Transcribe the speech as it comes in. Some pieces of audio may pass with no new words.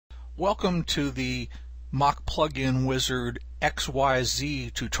Welcome to the Mach Plugin Wizard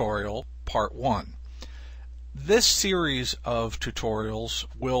XYZ tutorial part 1. This series of tutorials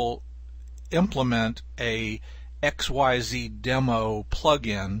will implement a XYZ demo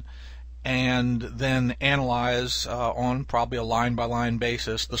plugin and then analyze on probably a line-by-line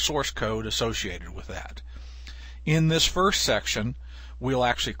basis the source code associated with that. In this first section, we'll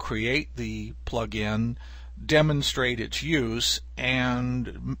actually create the plugin, demonstrate its use,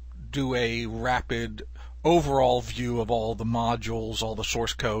 and do a rapid overall view of all the modules, all the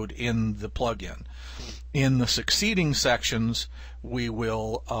source code in the plugin. In the succeeding sections, we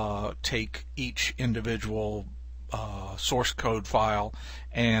will take each individual source code file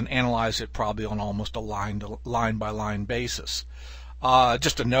and analyze it probably on almost a line-by-line basis.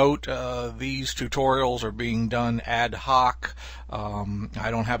 Just a note, these tutorials are being done ad hoc.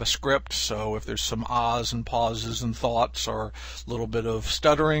 I don't have a script, so if there's some ahs and pauses and thoughts or a little bit of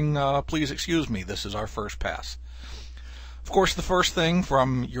stuttering, please excuse me. This is our first pass. Of course, the first thing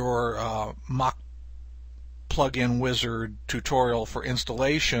from your Mach Plugin Wizard tutorial for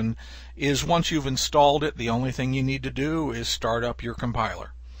installation is once you've installed it, the only thing you need to do is start up your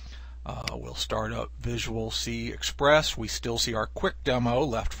compiler. We'll start up Visual C Express. We still see our quick demo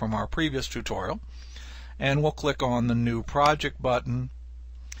left from our previous tutorial, and we'll click on the New Project button,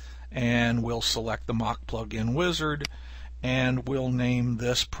 and we'll select the Mach Plugin Wizard, and we'll name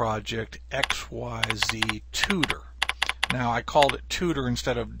this project XYZ Tutor. Now, I called it Tutor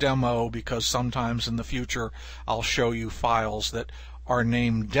instead of Demo because sometimes in the future I'll show you files that are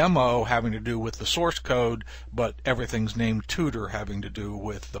named Demo having to do with the source code, but everything's named Tutor having to do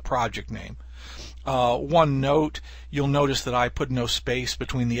with the project name. One note, you'll notice that I put no space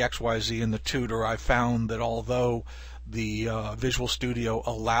between the XYZ and the Tutor. I found that although the Visual Studio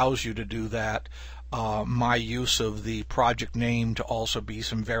allows you to do that, my use of the project name to also be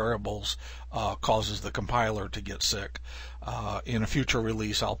some variables causes the compiler to get sick. In a future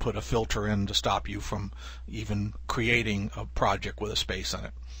release, I'll put a filter in to stop you from even creating a project with a space in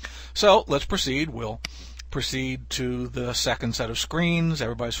it. So let's proceed. We'll proceed to the second set of screens.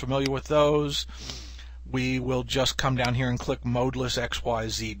 Everybody's familiar with those. We will just come down here and click Modeless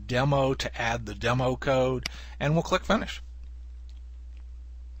XYZ Demo to add the demo code, and we'll click Finish.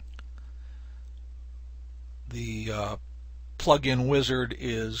 The plugin wizard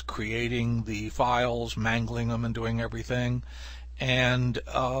is creating the files, mangling them, and doing everything. And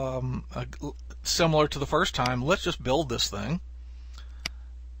similar to the first time, let's just build this thing,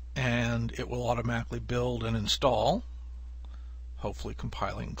 and it will automatically build and install, hopefully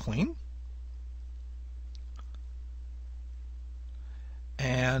compiling clean.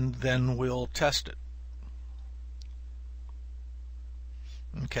 And then we'll test it.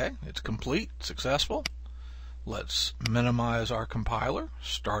 Okay, it's complete, successful. Let's minimize our compiler,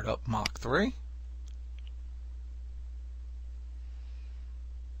 start up Mach 3.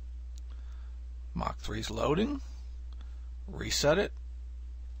 Mach 3 is loading. Reset it.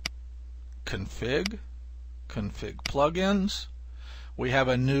 Config plugins. We have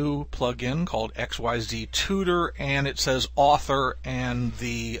a new plugin called XYZ Tutor, and it says author and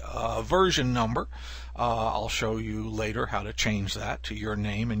the version number. I'll show you later how to change that to your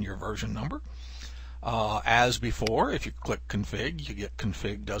name and your version number. As before, if you click config, you get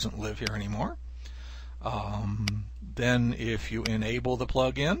config doesn't live here anymore. Then if you enable the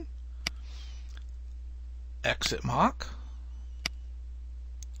plugin, exit Mach,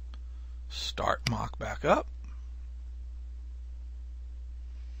 start Mach back up.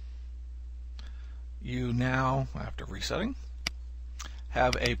 You now, after resetting,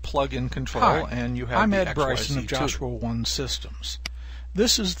 have a plugin control. Hi, and you have I'm Ed Bryson of Joshua One Systems.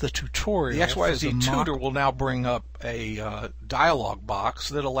 This is the tutorial. The XYZ Tutor will now bring up a dialog box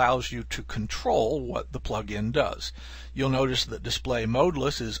that allows you to control what the plugin does. You'll notice that Display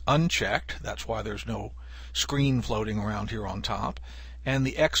Modeless is unchecked. That's why there's no screen floating around here on top. And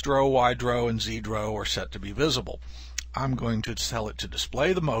the X draw, Y draw, and Z draw are set to be visible. I'm going to tell it to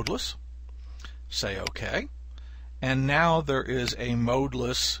display the modeless. Say OK. And now there is a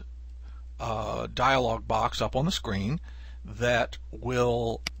modeless dialog box up on the screen that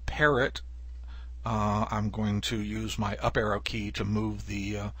will parrot. I'm going to use my up arrow key to move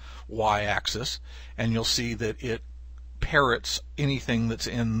the y-axis, and you'll see that it parrots anything that's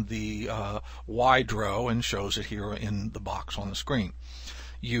in the Y draw and shows it here in the box on the screen.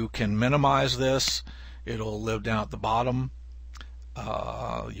 You can minimize this. It'll live down at the bottom.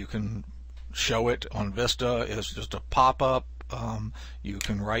 You can show it on Vista as just a pop-up. You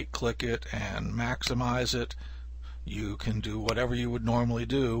can right-click it and maximize it. You can do whatever you would normally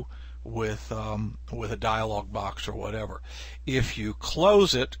do with a dialog box or whatever. If you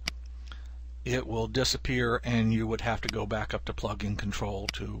close it, it will disappear and you would have to go back up to plugin control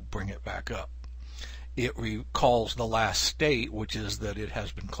to bring it back up. It recalls the last state, which is that it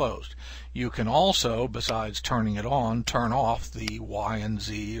has been closed. You can also, besides turning it on, turn off the Y and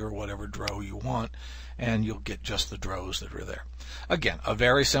Z or whatever draw you want, and you'll get just the draws that are there. Again, a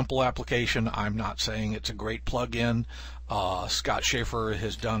very simple application. I'm not saying it's a great plugin. Scott Schaefer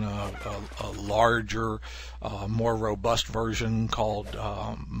has done a larger, more robust version called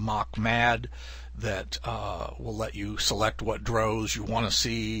Mach that will let you select what draws you want to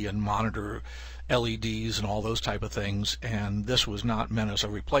see and monitor LEDs and all those type of things, and this was not meant as a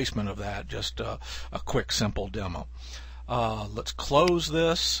replacement of that, just a quick simple demo. Let's close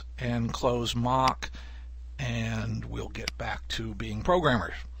this and close Mach, and we'll get back to being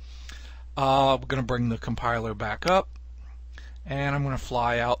programmers. We're going to bring the compiler back up, and I'm going to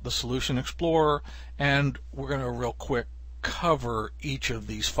fly out the Solution Explorer, and we're going to real quick cover each of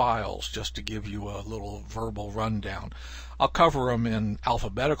these files just to give you a little verbal rundown. I'll cover them in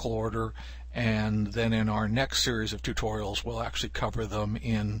alphabetical order, and then in our next series of tutorials we'll actually cover them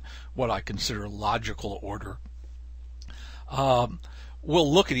in what I consider logical order.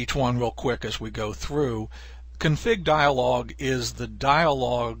 We'll look at each one real quick as we go through. Config dialog is the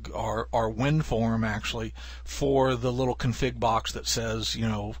dialog, or win form actually, for the little config box that says, you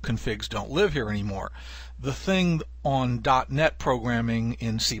know, configs don't live here anymore. The thing on .NET programming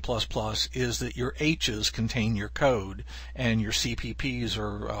in C++ is that your H's contain your code, and your CPPs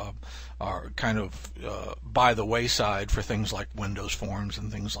are kind of by the wayside for things like Windows forms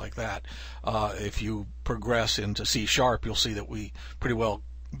and things like that. If you progress into C#, you'll see that we pretty well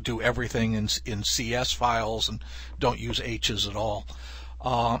do everything in CS files and don't use H's at all.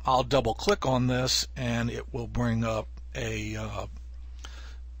 I'll double click on this and it will bring up a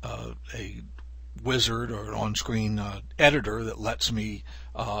wizard or an on-screen editor that lets me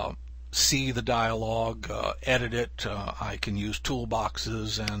see the dialog, edit it. I can use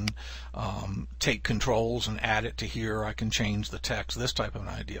toolboxes and take controls and add it to here. I can change the text, this type of an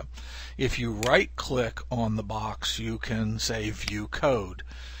idea. If you right click on the box, you can say view code,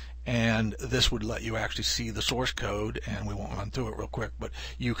 and this would let you actually see the source code, and we won't run through it real quick, but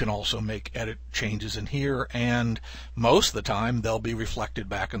you can also make edit changes in here, and most of the time they'll be reflected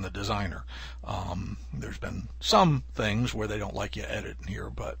back in the designer. There's been some things where they don't like you edit in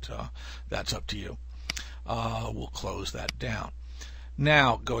here, but that's up to you. We'll close that down.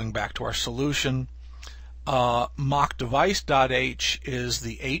 Now, going back to our solution, mockdevice.h is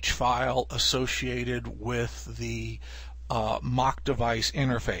the H file associated with the Mach device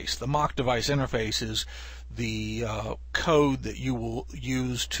interface. The Mach device interface is the code that you will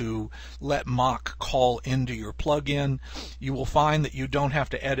use to let Mach call into your plugin. You will find that you don't have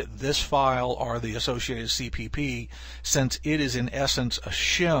to edit this file or the associated CPP, since it is in essence a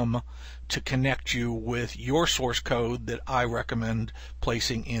shim to connect you with your source code that I recommend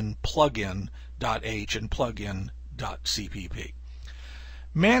placing in plugin.h and plugin.cpp.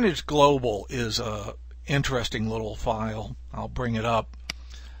 Managed global is a interesting little file. I'll bring it up.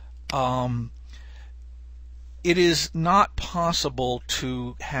 It is not possible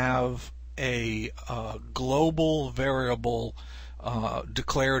to have a global variable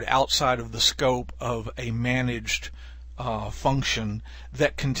declared outside of the scope of a managed function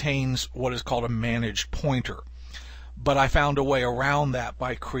that contains what is called a managed pointer. But I found a way around that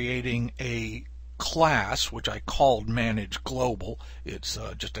by creating a class, which I called managed global. It's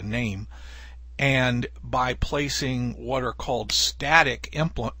just a name. And by placing what are called static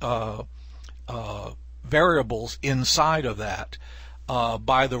variables inside of that,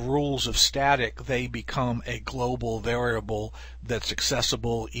 by the rules of static, they become a global variable that's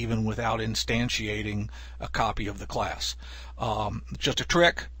accessible even without instantiating a copy of the class. Just a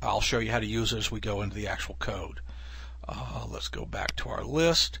trick. I'll show you how to use it as we go into the actual code. Let's go back to our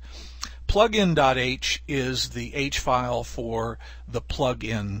list. Plugin.h is the H file for the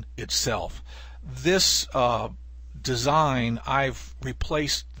plugin itself. This design, I've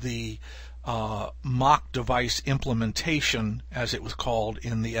replaced the Mach device implementation, as it was called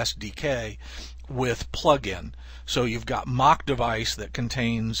in the SDK, with plugin. So you've got Mach device that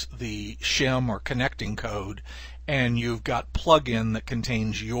contains the shim or connecting code, and you've got plugin that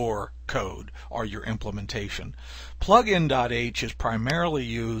contains your code or your implementation. Plugin.h is primarily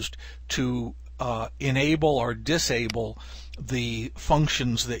used to enable or disable the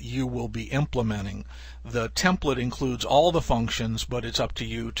functions that you will be implementing. The template includes all the functions, but it's up to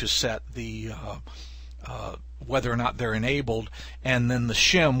you to set the whether or not they're enabled, and then the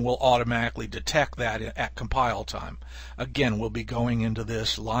shim will automatically detect that at compile time. Again, we'll be going into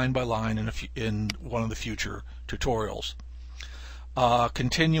this line by line in one of the future tutorials.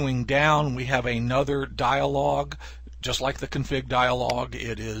 Continuing down, we have another dialog, just like the config dialog.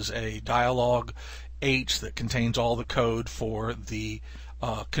 It is a dialog H that contains all the code for the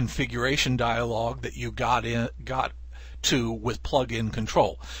configuration dialog that you got to with plugin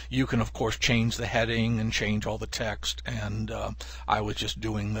control. You can of course change the heading and change all the text, and I was just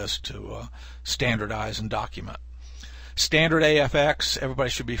doing this to standardize and document. Standard AFX, everybody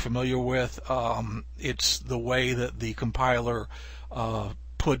should be familiar with. It's the way that the compiler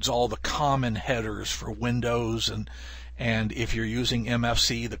puts all the common headers for Windows, and if you're using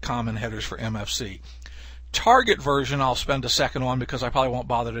MFC, the common headers for MFC. Target version I'll spend a second on because I probably won't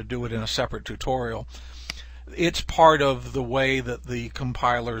bother to do it in a separate tutorial. It's part of the way that the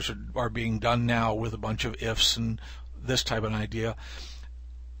compilers are being done now with a bunch of ifs and this type of idea.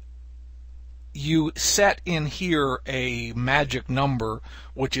 You set in here a magic number,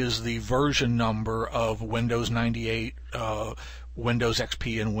 which is the version number of Windows 98, Windows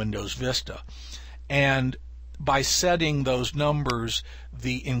XP, and Windows Vista. And by setting those numbers,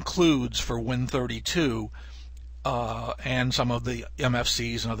 the includes for Win32 and some of the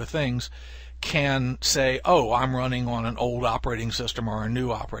MFCs and other things can say, oh, I'm running on an old operating system or a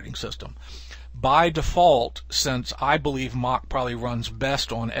new operating system. By default, since I believe Mach probably runs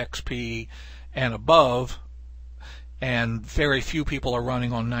best on XP and above, and very few people are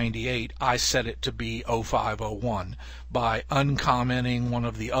running on 98, I set it to be 0501. By uncommenting one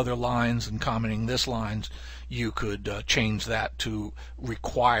of the other lines and commenting this lines, you could change that to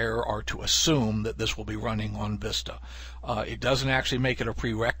require or to assume that this will be running on Vista. It doesn't actually make it a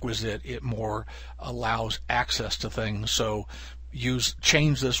prerequisite, it more allows access to things, so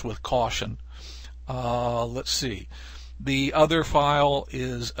change this with caution. Let's see. The other file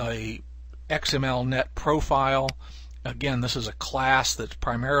is a XMLnet profile. Again, this is a class that's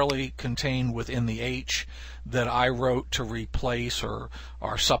primarily contained within the H that I wrote to replace or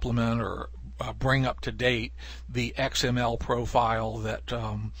supplement or bring up to date the XML profile that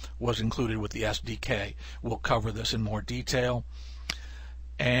was included with the SDK. We'll cover this in more detail.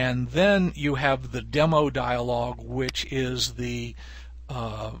 And then you have the demo dialog, which is the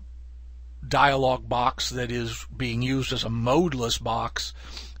dialog box that is being used as a modeless box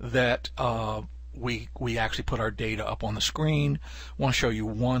that we actually put our data up on the screen. I want to show you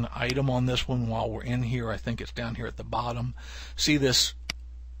one item on this one while we're in here. I think it's down here at the bottom. See this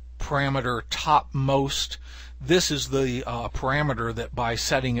parameter topmost? This is the parameter that by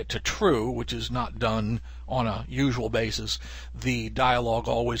setting it to true, which is not done on a usual basis, the dialog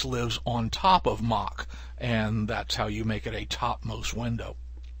always lives on top of Mach, and that's how you make it a topmost window.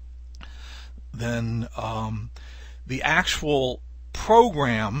 Then the actual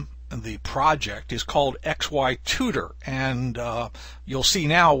program, the project, is called XY Tutor, and you'll see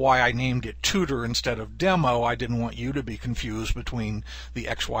now why I named it Tutor instead of Demo. I didn't want you to be confused between the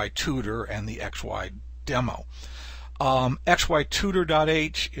XY Tutor and the XY Demo.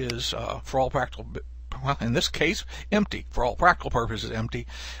 XYTutor.h is for all practical, well, in this case, empty. For all practical purposes, empty.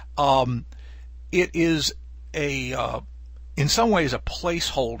 It is in some ways a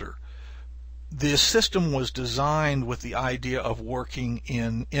placeholder. This system was designed with the idea of working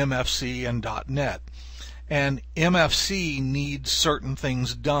in MFC and .NET, and MFC needs certain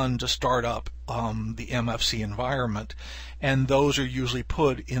things done to start up the MFC environment, and those are usually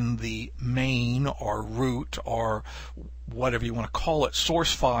put in the main or root or whatever you want to call it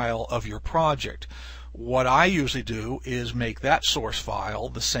source file of your project. What I usually do is make that source file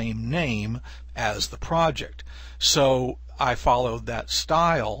the same name as the project. So I followed that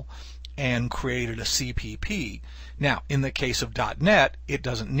style and created a CPP. Now, in the case of .NET, it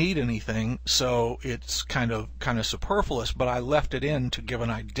doesn't need anything, so it's kind of superfluous, but I left it in to give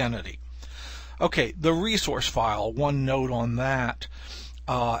an identity. Okay, the resource file, one note on that.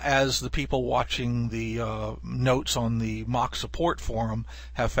 As the people watching the notes on the Mach support forum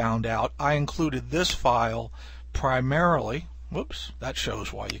have found out, I included this file primarily, whoops, that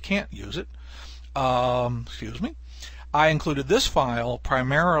shows why you can't use it. Excuse me. I included this file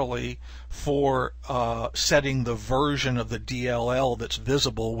primarily for setting the version of the DLL that's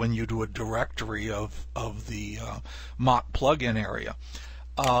visible when you do a directory of the Mach plugin area.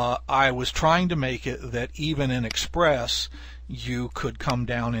 I was trying to make it that even in Express you could come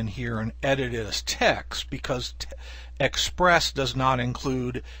down in here and edit it as text, because Express does not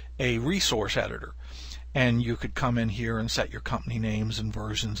include a resource editor, and you could come in here and set your company names and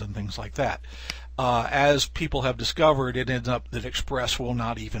versions and things like that. As people have discovered, it ends up that Express will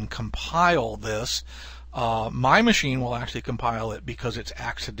not even compile this. My machine will actually compile it because it's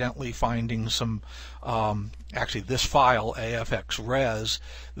accidentally finding some, actually this file, AFXres,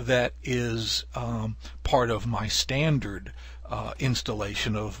 that is part of my standard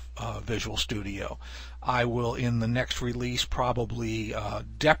installation of Visual Studio. I will, in the next release, probably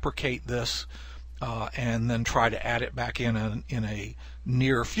deprecate this and then try to add it back in a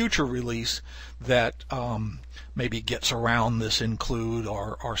near future release that maybe gets around this include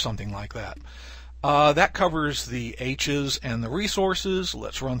or something like that. That covers the H's and the resources.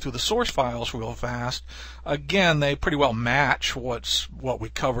 Let's run through the source files real fast. Again, they pretty well match what we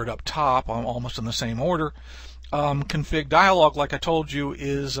covered up top, almost in the same order. Config dialog, like I told you,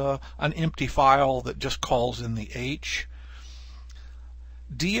 is an empty file that just calls in the H.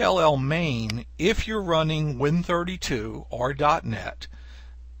 DLL main, if you're running Win32 or .NET,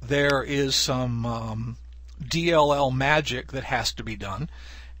 there is some DLL magic that has to be done,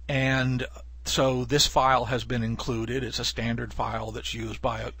 and so this file has been included. It's a standard file that's used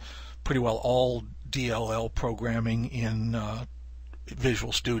by pretty well all DLL programming in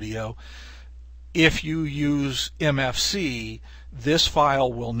Visual Studio. If you use MFC, this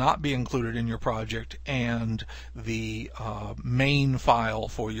file will not be included in your project, and the main file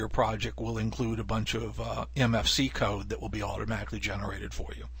for your project will include a bunch of MFC code that will be automatically generated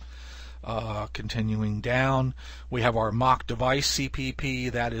for you. Continuing down, we have our Mach device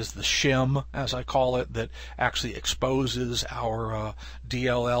CPP. That is the shim, as I call it, that actually exposes our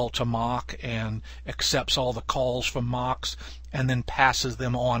DLL to Mach and accepts all the calls from Machs and then passes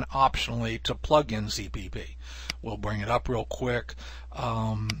them on optionally to plugin CPP. We'll bring it up real quick.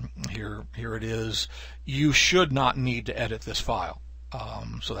 Here it is. You should not need to edit this file.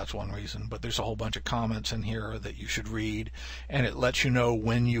 So that's one reason, but there's a whole bunch of comments in here that you should read, and it lets you know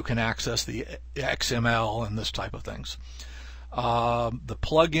when you can access the XML and this type of things. The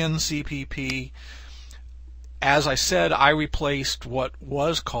plugin CPP, as I said, I replaced what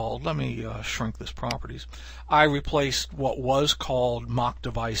was called, let me shrink this properties, I replaced what was called Mach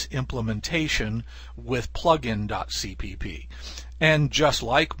device implementation with plugin.cpp. And just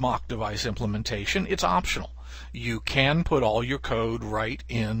like Mach device implementation, it's optional. You can put all your code right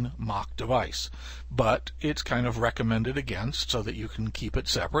in Mach device, but it's kind of recommended against so that you can keep it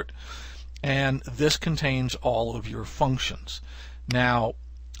separate. And this contains all of your functions. Now,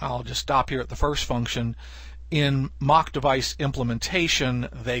 I'll just stop here at the first function. In Mach device implementation,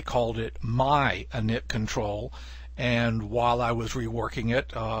 they called it my init control, and while I was reworking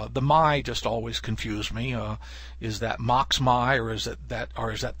it, the my just always confused me. Is that Mach's my, or is that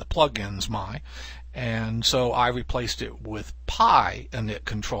the plugin's my? And so I replaced it with pi init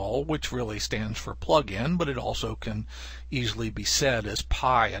control, which really stands for plugin, but it also can easily be said as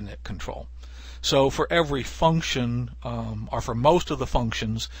pi init control. So for every function, or for most of the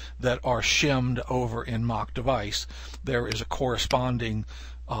functions that are shimmed over in Mach device, there is a corresponding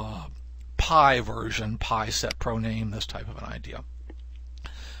pi version, pi set proname, this type of an idea.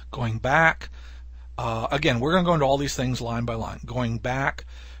 Going back, again, we're going to go into all these things line by line. Going back,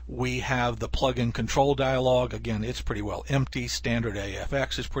 we have the plugin control dialog. Again, it's pretty well empty. Standard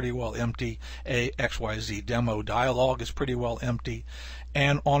AFX is pretty well empty. XYZ demo dialog is pretty well empty.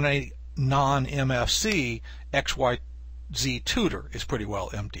 And on a non-MFC, XYZ tutor is pretty well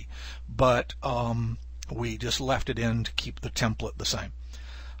empty. But we just left it in to keep the template the same.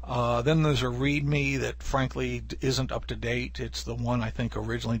 Then there's a README that frankly isn't up to date. It's the one I think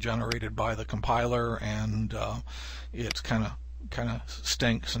originally generated by the compiler, and it's kind of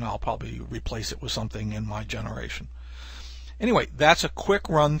stinks, and I'll probably replace it with something in my generation. Anyway, that's a quick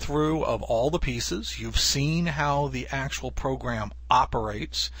run through of all the pieces. You've seen how the actual program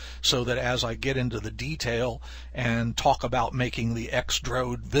operates, so that as I get into the detail and talk about making the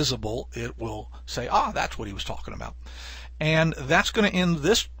Xdrode visible, it will say, ah, that's what he was talking about. And that's going to end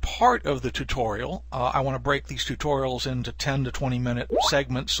this part of the tutorial. I want to break these tutorials into 10 to 20 minute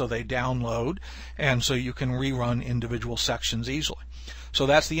segments so they download and so you can rerun individual sections easily. So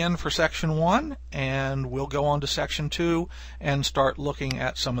that's the end for section 1, and we'll go on to section 2 and start looking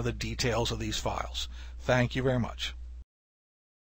at some of the details of these files. Thank you very much.